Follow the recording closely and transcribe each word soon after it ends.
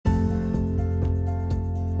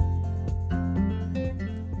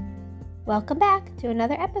Welcome back to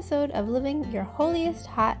another episode of Living Your Holiest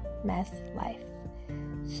Hot Mess Life.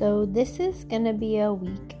 So this is going to be a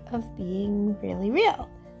week of being really real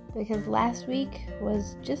because last week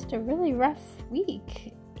was just a really rough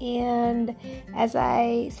week. And as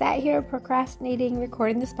I sat here procrastinating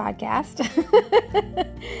recording this podcast,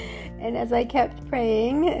 and as I kept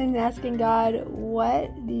praying and asking God,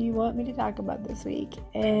 what do you want me to talk about this week?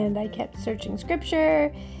 And I kept searching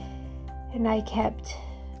scripture, and I kept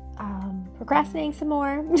procrastinating some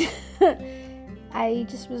more. I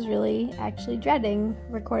just was really actually dreading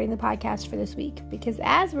recording the podcast for this week because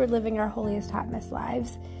as we're living our holiest hot mess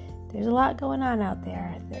lives, there's a lot going on out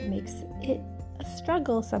there that makes it a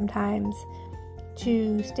struggle sometimes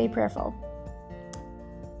to stay prayerful.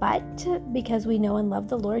 But because we know and love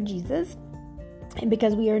the Lord Jesus, and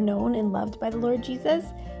because we are known and loved by the Lord Jesus,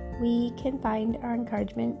 we can find our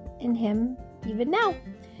encouragement in Him even now.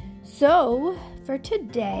 So for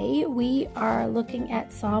today, we are looking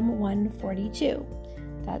at Psalm 142.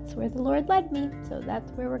 That's where the Lord led me, so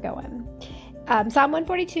that's where we're going. Psalm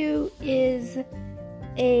 142 is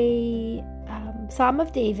a Psalm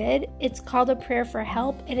of David. It's called a prayer for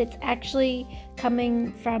help, and it's actually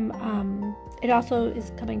coming from, it also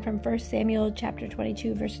is coming from 1 Samuel chapter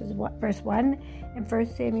 22, verse 1, and 1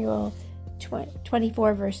 Samuel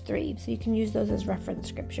 24, verse 3. So you can use those as reference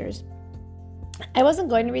scriptures. I wasn't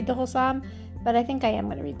going to read the whole psalm, but I think I am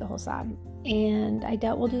going to read the whole psalm. And I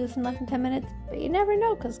doubt we'll do this in less than 10 minutes, but you never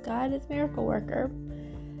know because God is a miracle worker.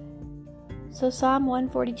 So Psalm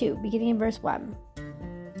 142, beginning in verse 1.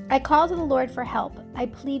 I call to the Lord for help. I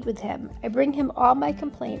plead with Him. I bring Him all my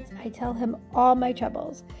complaints. I tell Him all my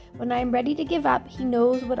troubles. When I am ready to give up, He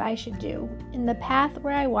knows what I should do. In the path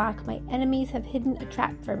where I walk, my enemies have hidden a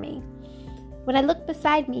trap for me. When I look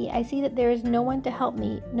beside me, I see that there is no one to help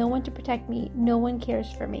me, no one to protect me, no one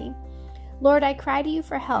cares for me. Lord, I cry to you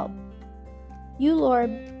for help. You,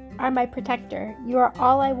 Lord, are my protector. You are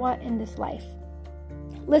all I want in this life.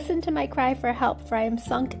 Listen to my cry for help, for I am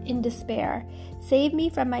sunk in despair. Save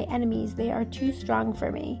me from my enemies. They are too strong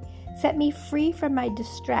for me. Set me free from my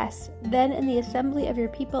distress. Then in the assembly of your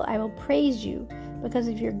people, I will praise you because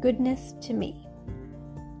of your goodness to me.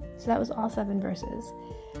 So that was all 7 verses.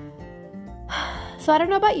 So I don't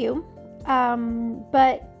know about you,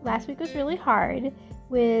 but last week was really hard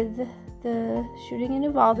with the shooting in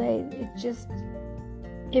Uvalde.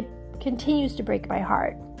 It continues to break my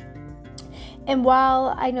heart. And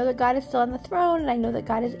while I know that God is still on the throne, and I know that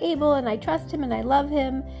God is able, and I trust Him, and I love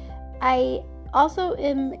Him, I also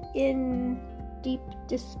am in deep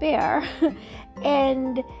despair.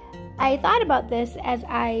 And I thought about this as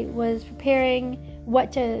I was preparing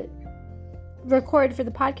what to record for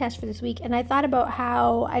the podcast for this week, and I thought about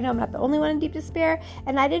how I know I'm not the only one in deep despair,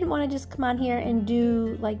 and I didn't want to just come on here and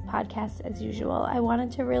do like podcasts as usual. I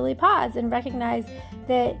wanted to really pause and recognize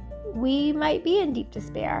that we might be in deep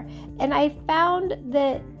despair. And I found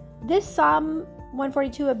that this Psalm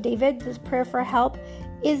 142 of David, this prayer for help,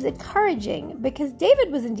 is encouraging because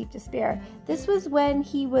David was in deep despair. This was when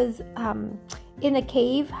he was in a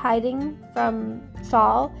cave hiding from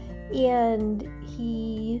Saul, and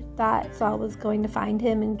he thought Saul was going to find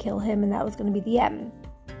him and kill him, and that was going to be the end.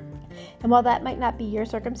 And while that might not be your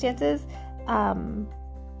circumstances,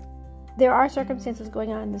 there are circumstances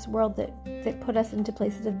going on in this world that put us into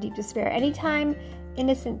places of deep despair. Anytime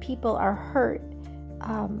innocent people are hurt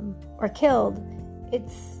or killed,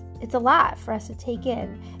 it's a lot for us to take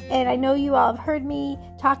in. And I know you all have heard me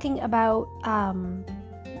talking about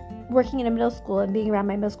working in a middle school and being around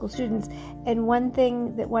my middle school students. And one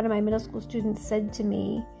thing that one of my middle school students said to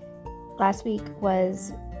me last week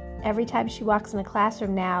was every time she walks in a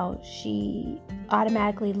classroom now, she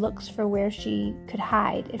automatically looks for where she could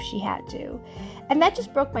hide if she had to. And that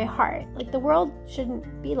just broke my heart. Like, the world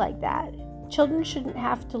shouldn't be like that. Children shouldn't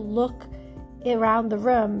have to look around the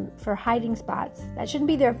room for hiding spots. That shouldn't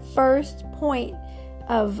be their first point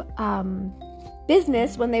of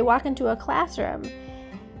business when they walk into a classroom.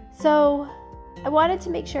 So I wanted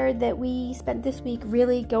to make sure that we spent this week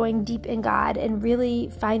really going deep in God and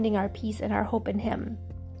really finding our peace and our hope in Him.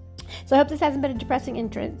 So I hope this hasn't been a depressing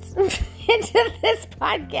entrance into this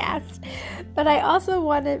podcast. But I also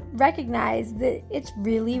want to recognize that it's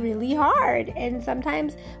really, really hard. And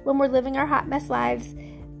sometimes when we're living our hot mess lives,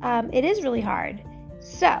 it is really hard.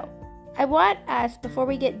 So I want us, before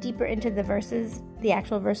we get deeper into the verses, the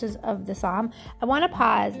actual verses of the psalm, I want to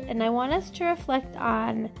pause and I want us to reflect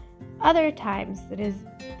on other times that it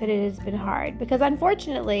has been hard. Because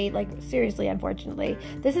unfortunately, like seriously unfortunately,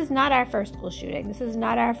 this is not our first school shooting. This is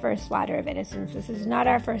not our first slaughter of innocents. This is not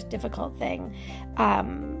our first difficult thing.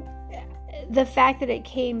 the fact that it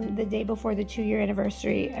came the day before the 2-year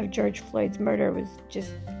anniversary of George Floyd's murder was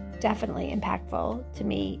just definitely impactful to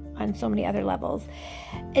me on so many other levels.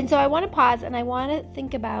 And so I want to pause and I want to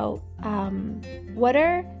think about what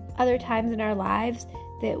are other times in our lives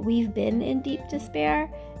that we've been in deep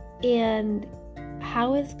despair, and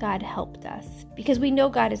how has God helped us? Because we know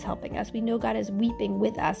God is helping us. We know God is weeping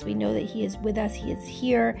with us. We know that He is with us. He is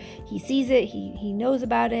here. He sees it. He knows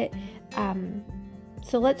about it.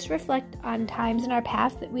 So let's reflect on times in our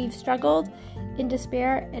past that we've struggled in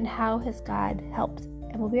despair, and how has God helped?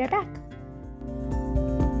 And we'll be right back.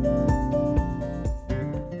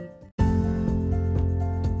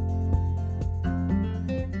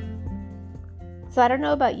 So I don't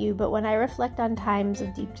know about you, but when I reflect on times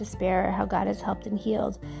of deep despair, how God has helped and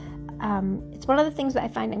healed, it's one of the things that I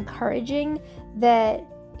find encouraging, that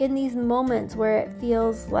in these moments where it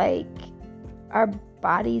feels like our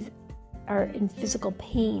bodies are in physical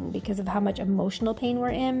pain because of how much emotional pain we're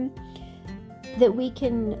in, that we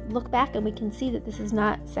can look back and we can see that this is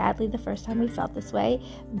not, sadly, the first time we felt this way,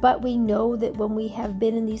 but we know that when we have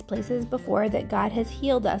been in these places before, that God has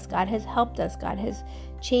healed us, God has helped us, God has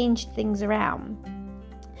changed things around.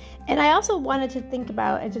 And I also wanted to think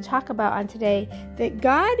about and to talk about on today that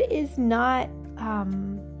God is not,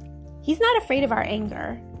 He's not afraid of our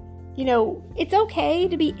anger. You know, it's okay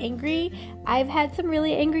to be angry. I've had some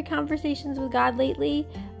really angry conversations with God lately.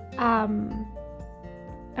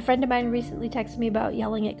 A friend of mine recently texted me about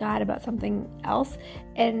yelling at God about something else,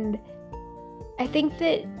 and I think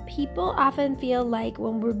that people often feel like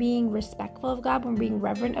when we're being respectful of God, when we're being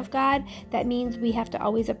reverent of God, that means we have to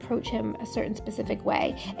always approach Him a certain specific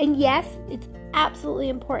way. And yes, it's absolutely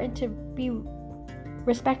important to be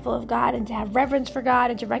respectful of God and to have reverence for God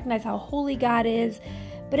and to recognize how holy God is.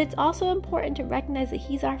 But it's also important to recognize that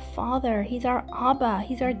He's our Father, He's our Abba,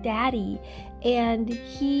 He's our Daddy, and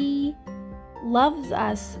He loves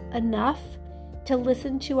us enough to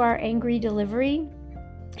listen to our angry delivery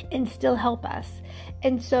and still help us.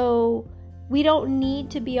 And so we don't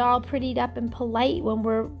need to be all prettied up and polite when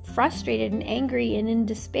we're frustrated and angry and in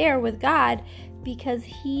despair with God, because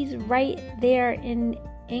He's right there in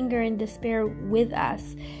anger and despair with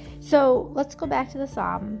us. So let's go back to the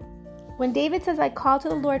Psalm. When David says, I call to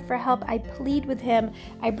the Lord for help, I plead with Him,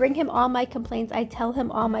 I bring Him all my complaints, I tell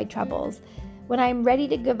Him all my troubles. When I am ready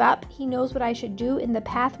to give up, He knows what I should do. In the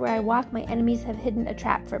path where I walk, my enemies have hidden a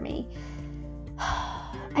trap for me.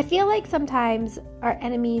 I feel like sometimes our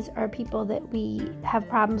enemies are people that we have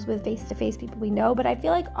problems with face-to-face, people we know, but I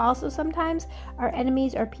feel like also sometimes our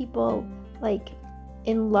enemies are people like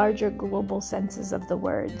in larger global senses of the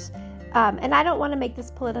words. And I don't want to make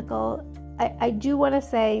this political. I do want to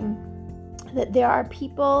say that there are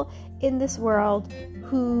people in this world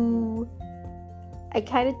who I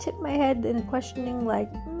kind of tip my head in questioning, like,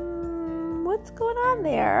 what's going on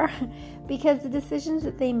there? Because the decisions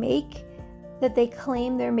that they make, that they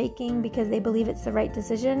claim they're making because they believe it's the right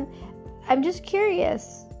decision, I'm just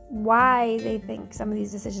curious why they think some of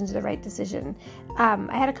these decisions are the right decision.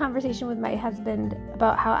 I had a conversation with my husband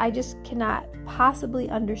about how I just cannot possibly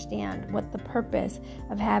understand what the purpose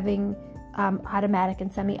of having automatic and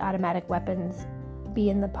semi-automatic weapons be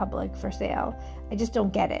in the public for sale. I just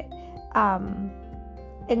don't get it.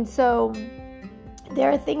 And so there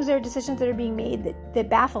are decisions that are being made that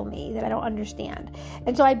baffle me, that I don't understand.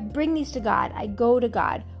 And so I bring these to God. I go to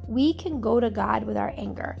God. We can go to God with our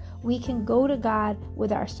anger. We can go to God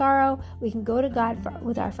with our sorrow. We can go to God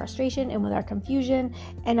with our frustration and with our confusion.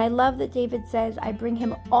 And I love that David says, I bring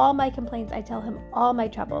Him all my complaints. I tell Him all my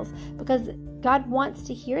troubles, because God wants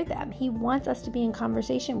to hear them. He wants us to be in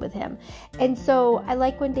conversation with Him. And so I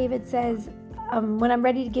like when David says, when I'm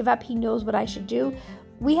ready to give up, He knows what I should do.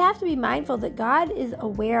 We have to be mindful that God is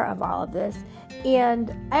aware of all of this.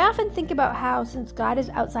 And I often think about how, since God is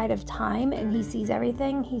outside of time and He sees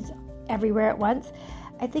everything, He's everywhere at once,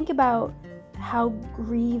 I think about how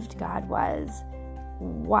grieved God was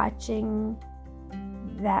watching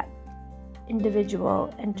that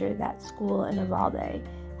individual enter that school in Uvalde.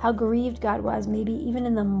 How grieved God was, maybe even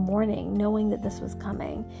in the morning, knowing that this was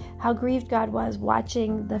coming. How grieved God was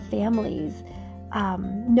watching the families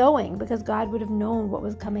knowing, because God would have known what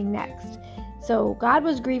was coming next. So God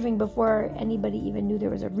was grieving before anybody even knew there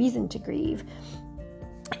was a reason to grieve.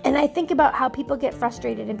 And I think about how people get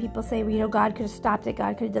frustrated and people say, well, God could have stopped it,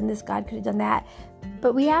 God could have done this, God could have done that.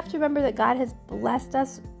 But we have to remember that God has blessed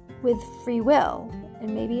us with free will.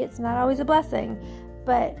 And maybe it's not always a blessing,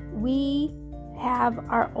 but we have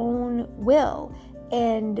our own will.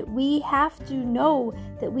 And we have to know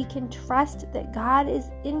that we can trust that God is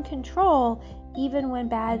in control even when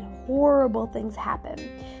bad, horrible things happen.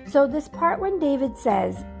 So this part when David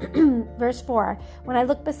says, verse 4, when I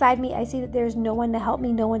look beside me, I see that there's no one to help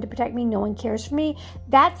me, no one to protect me, no one cares for me.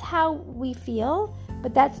 That's how we feel,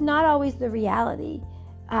 but that's not always the reality.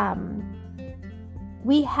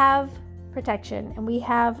 We have protection, and we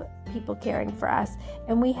have people caring for us,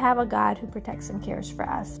 and we have a God who protects and cares for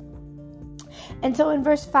us. And so in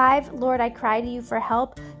verse 5, Lord, I cry to you for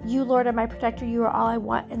help. You, Lord, are my protector. You are all I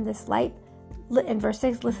want in this life. In verse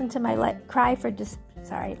 6, listen to my cry for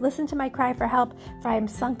help, for I am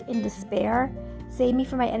sunk in despair. Save me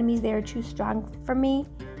from my enemies, they are too strong for me.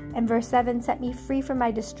 And verse 7, set me free from my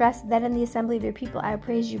distress. Then in the assembly of your people, I will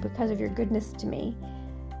praise you because of your goodness to me.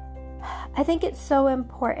 I think it's so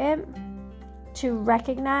important to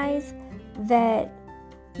recognize that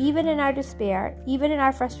even in our despair, even in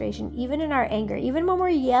our frustration, even in our anger, even when we're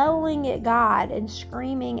yelling at God and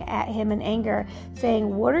screaming at him in anger,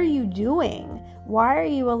 saying, what are you doing? Why are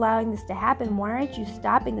you allowing this to happen? Why aren't you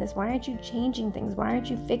stopping this? Why aren't you changing things? Why aren't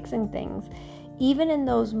you fixing things? Even in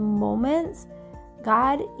those moments,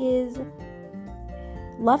 God is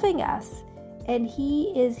loving us, and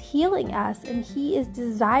he is healing us, and he is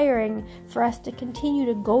desiring for us to continue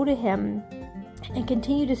to go to him and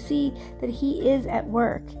continue to see that he is at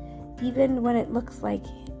work, even when it looks like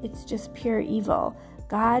it's just pure evil.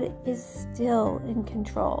 God is still in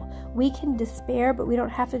control. We can despair, but we don't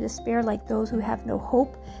have to despair like those who have no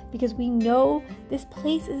hope, because we know this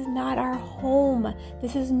place is not our home.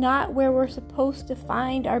 This is not where we're supposed to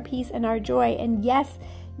find our peace and our joy. And yes,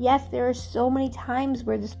 there are so many times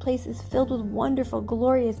where this place is filled with wonderful,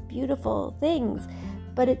 glorious, beautiful things,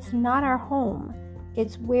 but it's not our home.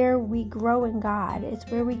 It's where we grow in God. It's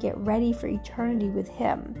where we get ready for eternity with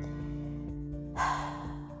him.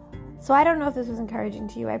 So I don't know if this was encouraging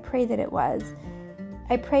to you. I pray that it was.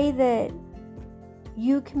 I pray that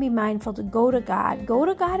you can be mindful to go to God. Go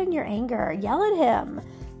to God in your anger. Yell at him.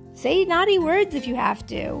 Say naughty words if you have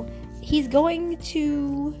to. He's going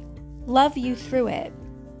to love you through it.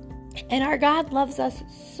 And our God loves us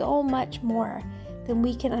so much more than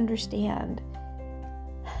we can understand.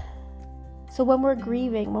 So when we're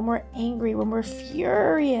grieving, when we're angry, when we're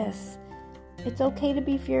furious, it's okay to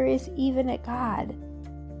be furious even at God.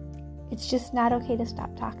 It's just not okay to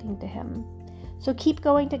stop talking to him. So keep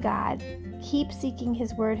going to God. Keep seeking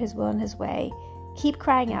his word, his will, and his way. Keep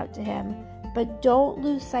crying out to him. But don't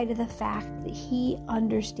lose sight of the fact that he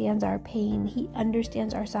understands our pain. He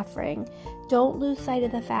understands our suffering. Don't lose sight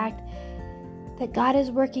of the fact that God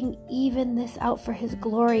is working even this out for his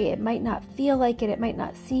glory. It might not feel like it. It might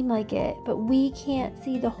not seem like it. But we can't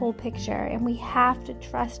see the whole picture. And we have to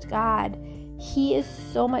trust God. He is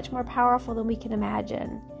so much more powerful than we can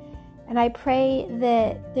imagine. And I pray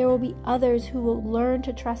that there will be others who will learn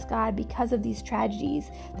to trust God because of these tragedies.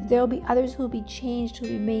 That there will be others who will be changed, who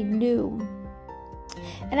will be made new.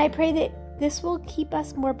 And I pray that this will keep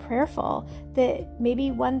us more prayerful. That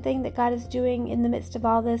maybe one thing that God is doing in the midst of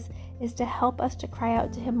all this is to help us to cry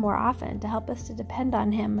out to him more often, to help us to depend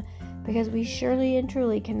on him, because we surely and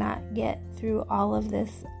truly cannot get through all of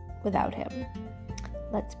this without him.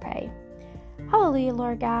 Let's pray. Hallelujah,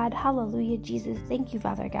 Lord God. Hallelujah, Jesus. Thank you,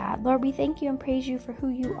 Father God. Lord, we thank you and praise you for who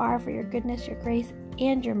you are, for your goodness, your grace,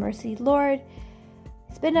 and your mercy. Lord,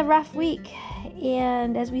 it's been a rough week.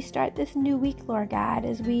 And as we start this new week, Lord God,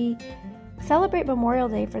 as we celebrate Memorial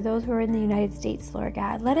Day for those who are in the United States, Lord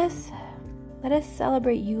God, let us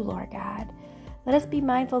celebrate you, Lord God. Let us be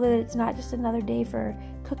mindful that it's not just another day for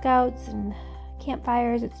cookouts and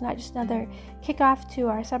campfires. It's not just another kickoff to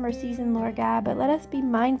our summer season, Lord God, but let us be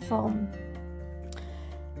mindful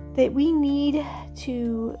that we need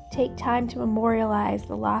to take time to memorialize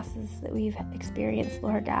the losses that we've experienced,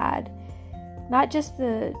 Lord God. Not just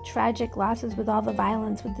the tragic losses with all the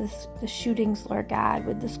violence, with the shootings, Lord God,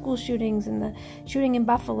 with the school shootings and the shooting in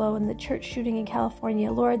Buffalo and the church shooting in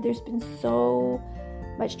California. Lord, there's been so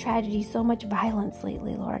much tragedy, so much violence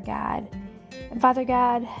lately, Lord God. And Father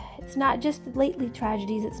God, it's not just the lately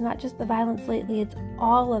tragedies, it's not just the violence lately, it's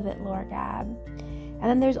all of it, Lord God. And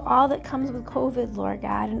then there's all that comes with COVID, Lord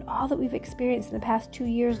God, and all that we've experienced in the past 2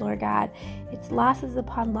 years, Lord God. It's losses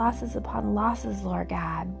upon losses upon losses, Lord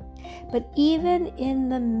God. But even in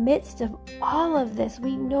the midst of all of this,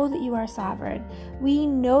 we know that you are sovereign. We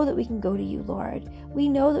know that we can go to you, Lord. We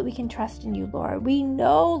know that we can trust in you, Lord. We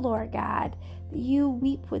know, Lord God, that you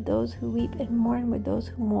weep with those who weep and mourn with those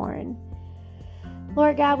who mourn.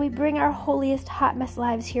 Lord God, we bring our holiest hot mess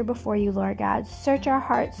lives here before you, Lord God. Search our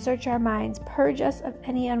hearts, search our minds, purge us of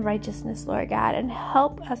any unrighteousness, Lord God, and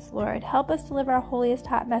help us, Lord. Help us to live our holiest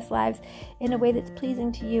hot mess lives in a way that's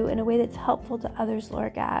pleasing to you, in a way that's helpful to others,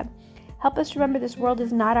 Lord God. Help us to remember this world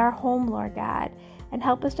is not our home, Lord God, and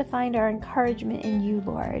help us to find our encouragement in you,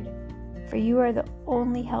 Lord, for you are the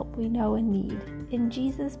only help we know and need. In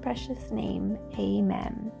Jesus' precious name,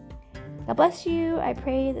 amen. God bless you. I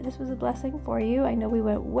pray that this was a blessing for you. I know we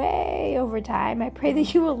went way over time. I pray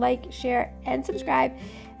that you will like, share, and subscribe,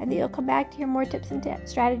 and that you'll come back to hear more tips and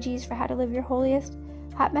strategies for how to live your holiest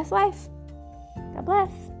hot mess life. God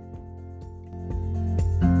bless.